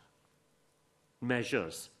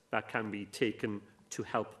measures that can be taken to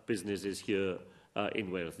help businesses here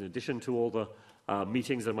in Wales. In addition to all the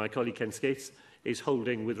meetings that my colleague Ken Skates is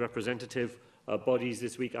holding with representative bodies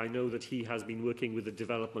this week, I know that he has been working with the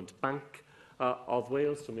Development Bank of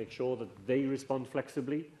Wales to make sure that they respond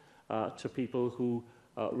flexibly to people who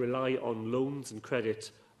rely on loans and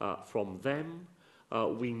credit from them.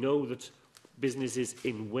 We know that businesses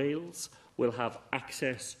in Wales will have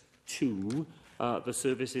access to the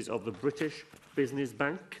services of the British Business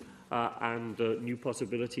Bank and new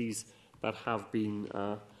possibilities that have been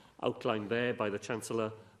outlined there by the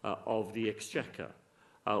Chancellor of the Exchequer.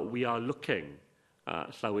 We are looking,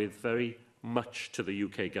 Llywydd, very much to the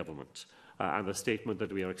UK Government and the statement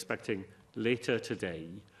that we are expecting later today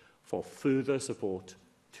for further support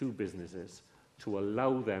to businesses to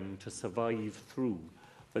allow them to survive through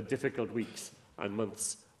the difficult weeks and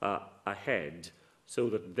months ahead, so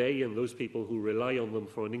that they and those people who rely on them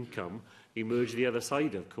for an income emerge the other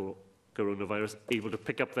side of coronavirus, able to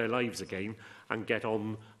pick up their lives again and get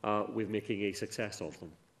on with making a success of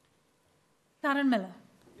them. Darren Miller.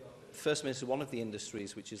 First Minister, one of the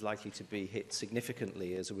industries which is likely to be hit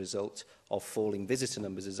significantly as a result of falling visitor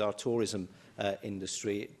numbers is our tourism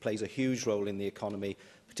industry. It plays a huge role in the economy,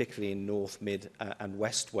 particularly in North, Mid and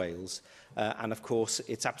West Wales. And of course,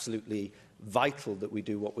 it's absolutely vital that we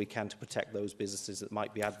do what we can to protect those businesses that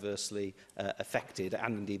might be adversely affected,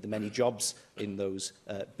 and indeed the many jobs in those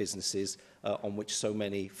businesses on which so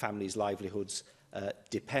many families' livelihoods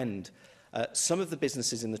depend. Some of the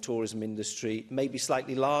businesses in the tourism industry may be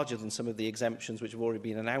slightly larger than some of the exemptions which have already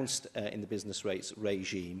been announced in the business rates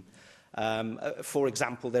regime. For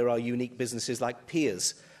example, there are unique businesses like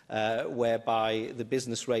piers, whereby the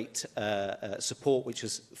business rate support, which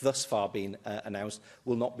has thus far been announced,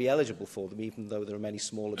 will not be eligible for them, even though there are many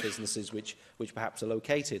smaller businesses which perhaps are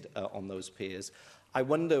located on those piers. I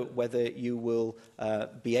wonder whether you will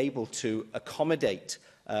be able to accommodate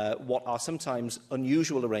what are sometimes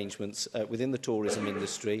unusual arrangements within the tourism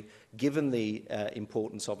industry, given the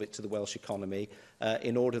importance of it to the Welsh economy,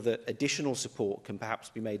 in order that additional support can perhaps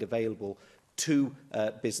be made available to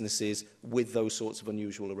businesses with those sorts of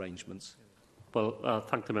unusual arrangements. Well,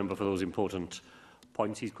 thank the member for those important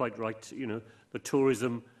points. He's quite right. You know, the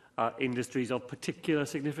tourism industry is of particular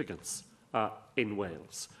significance in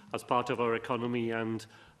Wales as part of our economy and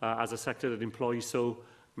as a sector that employs so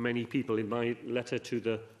many people. In my letter to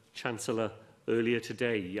the Chancellor earlier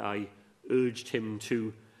today, I urged him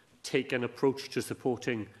to take an approach to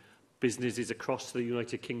supporting businesses across the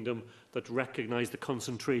United Kingdom that recognise the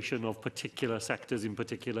concentration of particular sectors in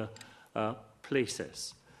particular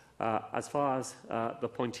places. As far as the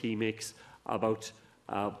point he makes about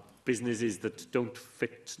businesses that don't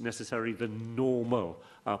fit necessarily the normal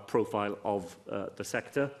profile of the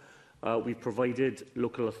sector, we provided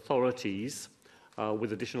local authorities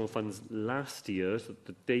with additional funds last year so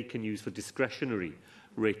that they can use for discretionary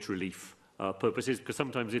rate relief purposes, because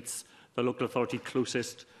sometimes it's the local authority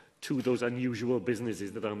closest to those unusual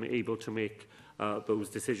businesses that are able to make those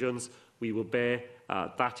decisions. We will bear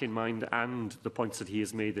that in mind and the points that he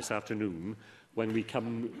has made this afternoon when we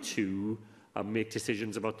come to make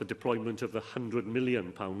decisions about the deployment of the £100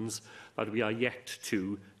 million that we are yet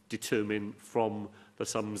to determine from the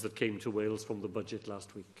sums that came to Wales from the budget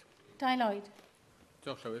last week. Di Lloyd.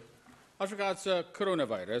 Diolch, Llywydd. As regards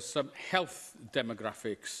coronavirus, health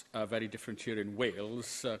demographics are very different here in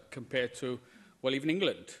Wales compared to, well, even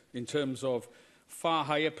England, in terms of far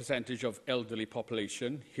higher percentage of elderly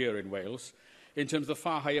population here in Wales, in terms of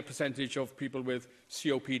far higher percentage of people with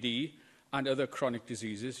COPD and other chronic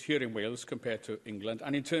diseases here in Wales compared to England,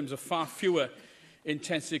 and in terms of far fewer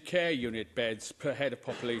intensive care unit beds per head of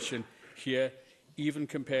population here, even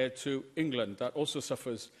compared to England. That also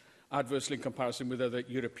suffers adversely in comparison with other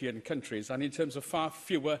European countries, and in terms of far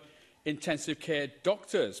fewer intensive care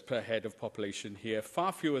doctors per head of population here,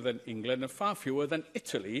 far fewer than England and far fewer than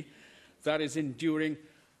Italy, that is enduring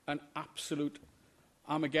an absolute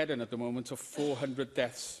Armageddon at the moment of 400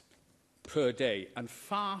 deaths per day, and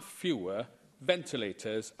far fewer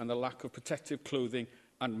ventilators and a lack of protective clothing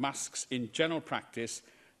and masks in general practice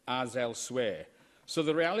as elsewhere. So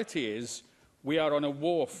the reality is we are on a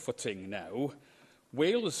war footing now.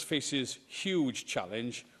 Wales faces huge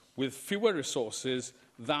challenge with fewer resources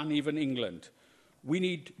than even England. We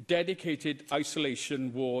need dedicated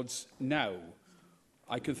isolation wards now.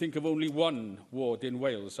 I can think of only one ward in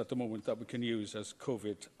Wales at the moment that we can use as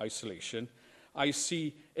COVID isolation. I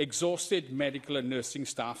see exhausted medical and nursing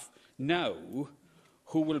staff now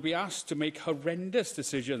who will be asked to make horrendous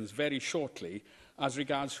decisions very shortly as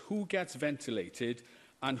regards who gets ventilated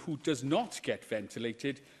and who does not get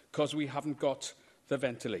ventilated because we haven't got the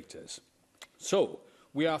ventilators. So,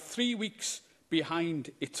 we are 3 weeks behind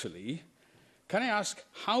Italy. Can I ask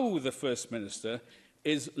how the First Minister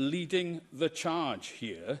is leading the charge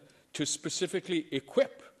here to specifically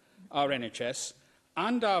equip our NHS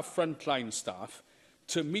and our frontline staff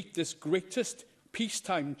to meet this greatest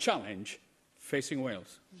peacetime challenge facing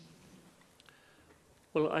Wales?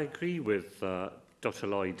 Well, I agree with Dr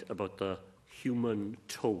Lloyd about the human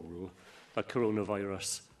toll that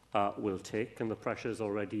coronavirus will take and the pressures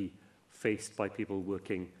already faced by people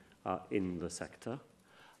working in the sector.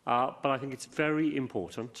 But I think it's very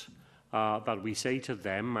important that we say to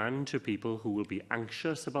them and to people who will be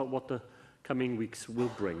anxious about what the coming weeks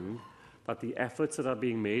will bring, that the efforts that are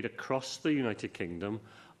being made across the United Kingdom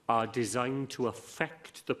are designed to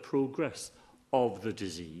affect the progress of the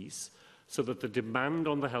disease so that the demand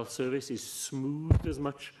on the health service is smoothed as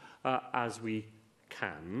much as we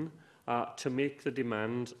can to make the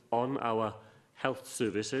demand on our health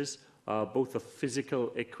services, both the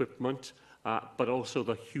physical equipment but also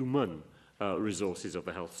the human resources of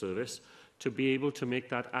the health service, to be able to make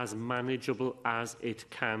that as manageable as it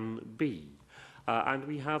can be. And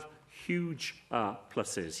we have huge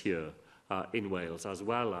pluses here in Wales, as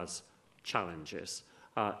well as challenges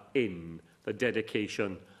in the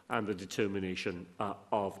dedication and the determination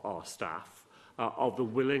of our staff, of the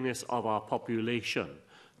willingness of our population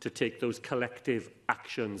to take those collective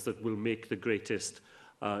actions that will make the greatest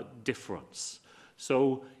difference.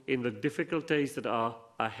 So, in the difficult days that are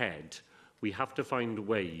ahead, we have to find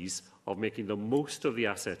ways of making the most of the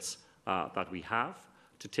assets that we have,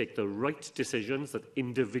 to take the right decisions that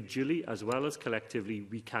individually as well as collectively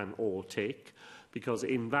we can all take, because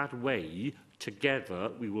in that way,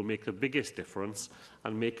 together, we will make the biggest difference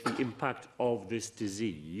and make the impact of this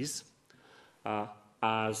disease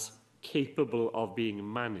as capable of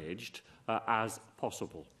being managed as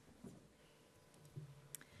possible.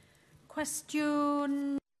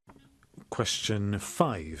 Question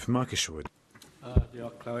 5, Mark Isherwood.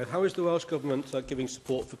 How is the Welsh Government giving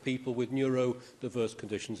support for people with neurodiverse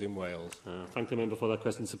conditions in Wales? Thank the member for that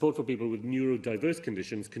question. Support for people with neurodiverse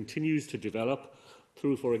conditions continues to develop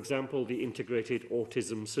through, for example, the Integrated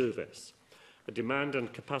Autism Service. A demand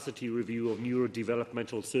and capacity review of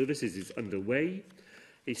neurodevelopmental services is underway.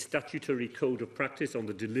 A statutory code of practice on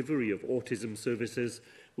the delivery of autism services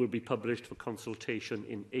will be published for consultation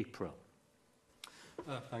in April.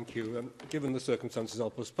 Thank you. Given the circumstances, I'll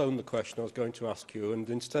postpone the question I was going to ask you and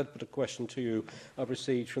instead put a question to you I've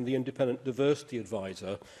received from the Independent Diversity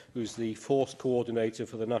Advisor, who's the force coordinator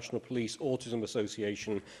for the National Police Autism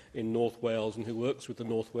Association in North Wales and who works with the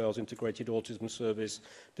North Wales Integrated Autism Service,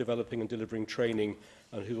 developing and delivering training,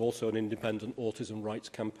 and who's also an independent autism rights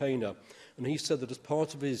campaigner. And he said that as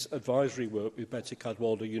part of his advisory work with Betsy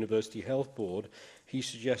Cadwallader University Health Board, he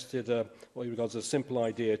suggested what he regards as a simple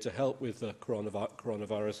idea to help with the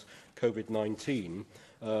coronavirus COVID-19,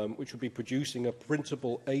 which would be producing a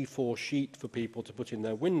printable A4 sheet for people to put in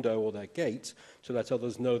their window or their gate to let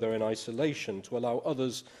others know they're in isolation, to allow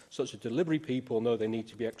others, such as delivery people, know they need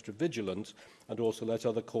to be extra vigilant, and also let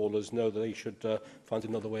other callers know that they should find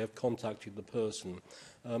another way of contacting the person.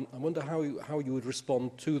 I wonder how you would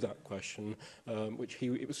respond to that question, which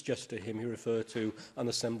it was suggested to him he referred to an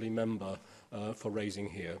Assembly member for raising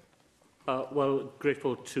here. Well,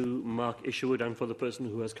 grateful to Mark Isherwood and for the person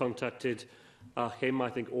who has contacted him. I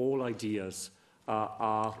think all ideas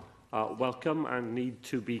are welcome and need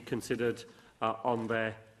to be considered on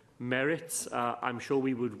their merits. I'm sure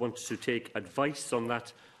we would want to take advice on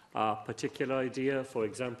that particular idea, for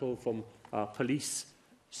example, from police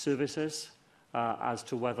services, as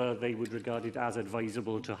to whether they would regard it as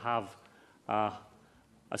advisable to have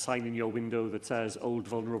a sign in your window that says old,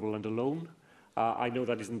 vulnerable and alone. I know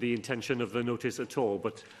that isn't the intention of the notice at all,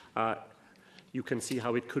 but you can see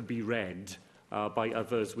how it could be read by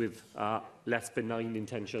others with less benign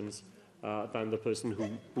intentions than the person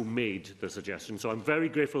who made the suggestion. So I'm very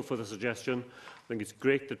grateful for the suggestion. I think it's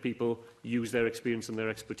great that people use their experience and their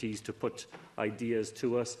expertise to put ideas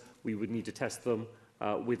to us. We would need to test them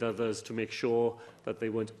with others to make sure that they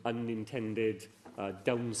weren't unintended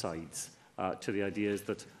downsides to the ideas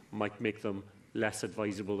that might make them less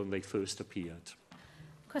advisable than they first appeared.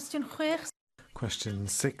 Question 6.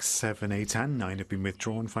 Questions 6, 7, 8 and 9 have been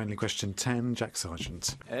withdrawn. Finally, question 10, Jack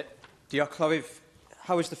Sargent.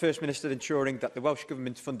 How is the First Minister ensuring that the Welsh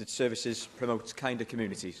Government-funded services promote kinder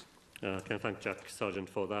communities? Can I thank Jack Sargent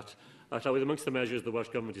for that. Amongst the measures the Welsh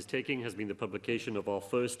Government is taking has been the publication of our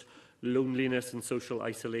first loneliness and social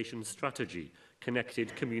isolation strategy,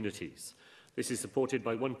 Connected Communities. This is supported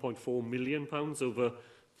by £1.4 million over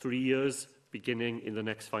 3 years, beginning in the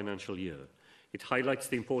next financial year. It highlights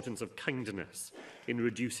the importance of kindness in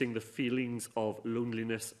reducing the feelings of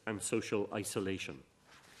loneliness and social isolation.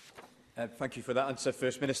 Thank you for that answer,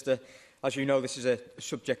 First Minister. As you know, this is a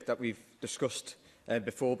subject that we've discussed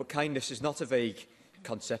before, but kindness is not a vague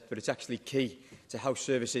concept, but it's actually key to how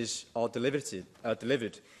services are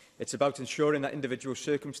delivered. It's about ensuring that individual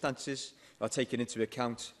circumstances are taken into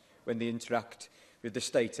account when they interact with the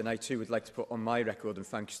state, and I too would like to put on my record and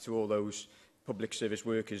thanks to all those public service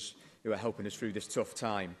workers who are helping us through this tough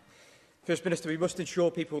time. First Minister, we must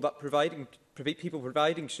ensure people providing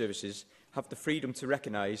services have the freedom to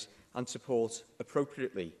recognise and support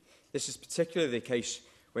appropriately. This is particularly the case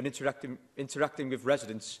when interacting with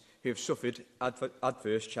residents who have suffered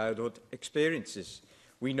adverse childhood experiences.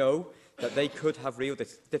 We know that they could have real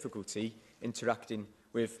difficulty interacting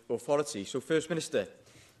with authority. So, First Minister,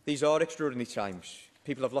 these are extraordinary times.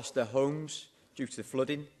 People have lost their homes due to the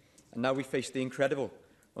flooding, and now we face the incredible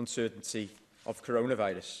uncertainty of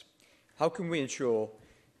coronavirus. How can we ensure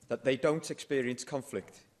that they don't experience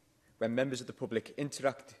conflict when members of the public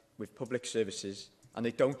interact with public services and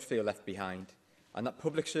they don't feel left behind, and that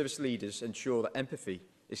public service leaders ensure that empathy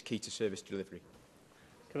is key to service delivery.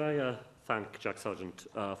 Can I thank Jack Sargent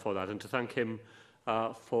for that, and to thank him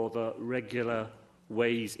for the regular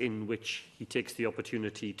ways in which he takes the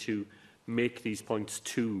opportunity to make these points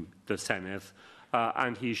to the Senedd.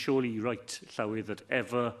 And he is surely right, Llawi, that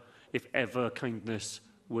if ever kindness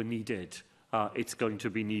were needed, it's going to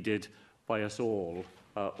be needed by us all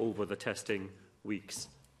over the testing weeks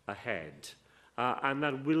ahead. And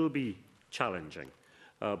that will be challenging,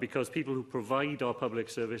 because people who provide our public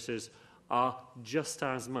services are just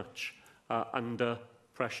as much under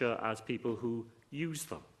pressure as people who use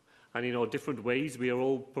them. And in our different ways, we are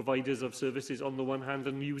all providers of services on the one hand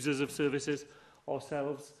and users of services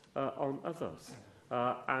ourselves on others.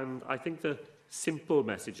 And I think the simple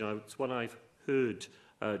message, and it's one I've heard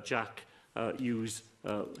Jack use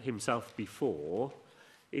himself before,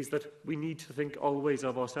 is that we need to think always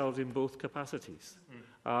of ourselves in both capacities.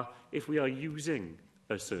 If we are using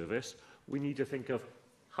a service, we need to think of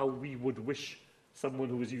how we would wish someone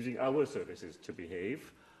who is using our services to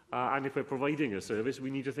behave. And if we're providing a service, we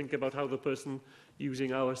need to think about how the person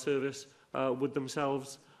using our service would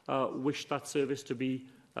themselves wish that service to be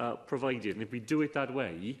provided. And if we do it that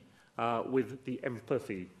way, with the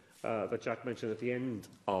empathy that Jack mentioned at the end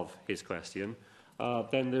of his question,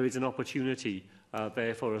 then there is an opportunity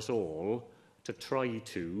there for us all to try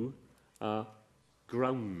to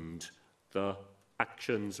ground the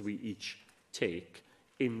actions we each take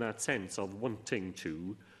in that sense of wanting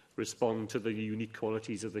to respond to the unique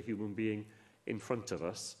qualities of the human being in front of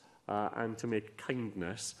us and to make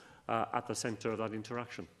kindness at the centre of that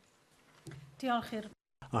interaction. Diolch i'r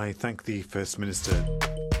I thank the First Minister.